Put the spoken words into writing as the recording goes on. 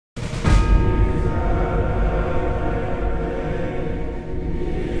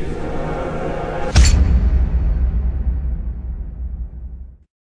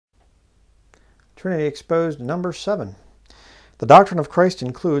Trinity Exposed, number 7. The doctrine of Christ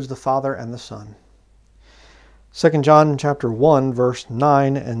includes the Father and the Son. 2 John chapter 1, verse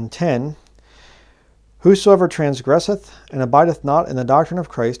 9 and 10. Whosoever transgresseth and abideth not in the doctrine of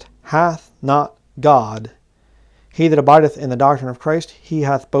Christ hath not God. He that abideth in the doctrine of Christ, he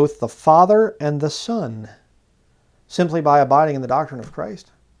hath both the Father and the Son. Simply by abiding in the doctrine of Christ?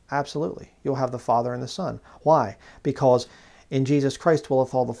 Absolutely. You'll have the Father and the Son. Why? Because in Jesus Christ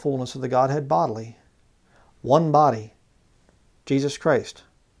dwelleth all the fullness of the Godhead bodily. One body. Jesus Christ.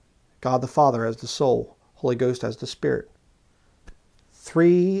 God the Father as the soul. Holy Ghost as the Spirit.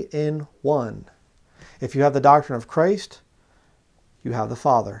 3 in 1. If you have the doctrine of Christ, you have the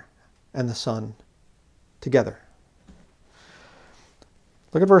Father and the Son together.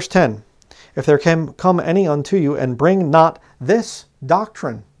 Look at verse 10. If there come any unto you and bring not this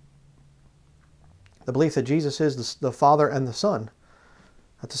doctrine, the belief that Jesus is the Father and the Son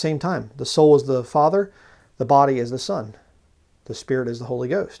at the same time. The soul is the Father, the body is the Son, the Spirit is the Holy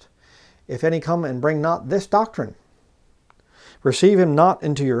Ghost. If any come and bring not this doctrine, receive him not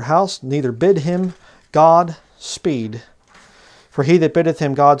into your house, neither bid him God speed. For he that biddeth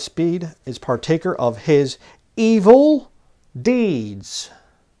him God speed is partaker of his evil deeds.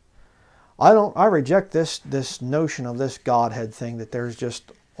 I reject this notion of this Godhead thing, that there's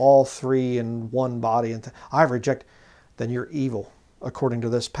just all three in one body. I reject, then you're evil, according to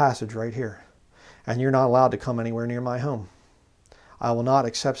this passage right here. And you're not allowed to come anywhere near my home. I will not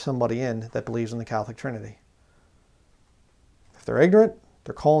accept somebody in that believes in the Catholic Trinity. If they're ignorant,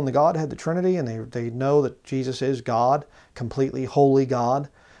 they're calling the Godhead the Trinity, and they know that Jesus is God, completely holy God,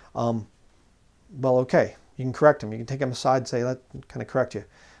 well, okay, you can correct them. You can take them aside and say, that kind of correct you.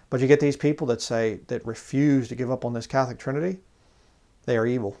 But you get these people that refuse to give up on this Catholic Trinity. They are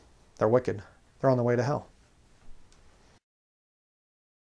evil. They're wicked. They're on their way to hell.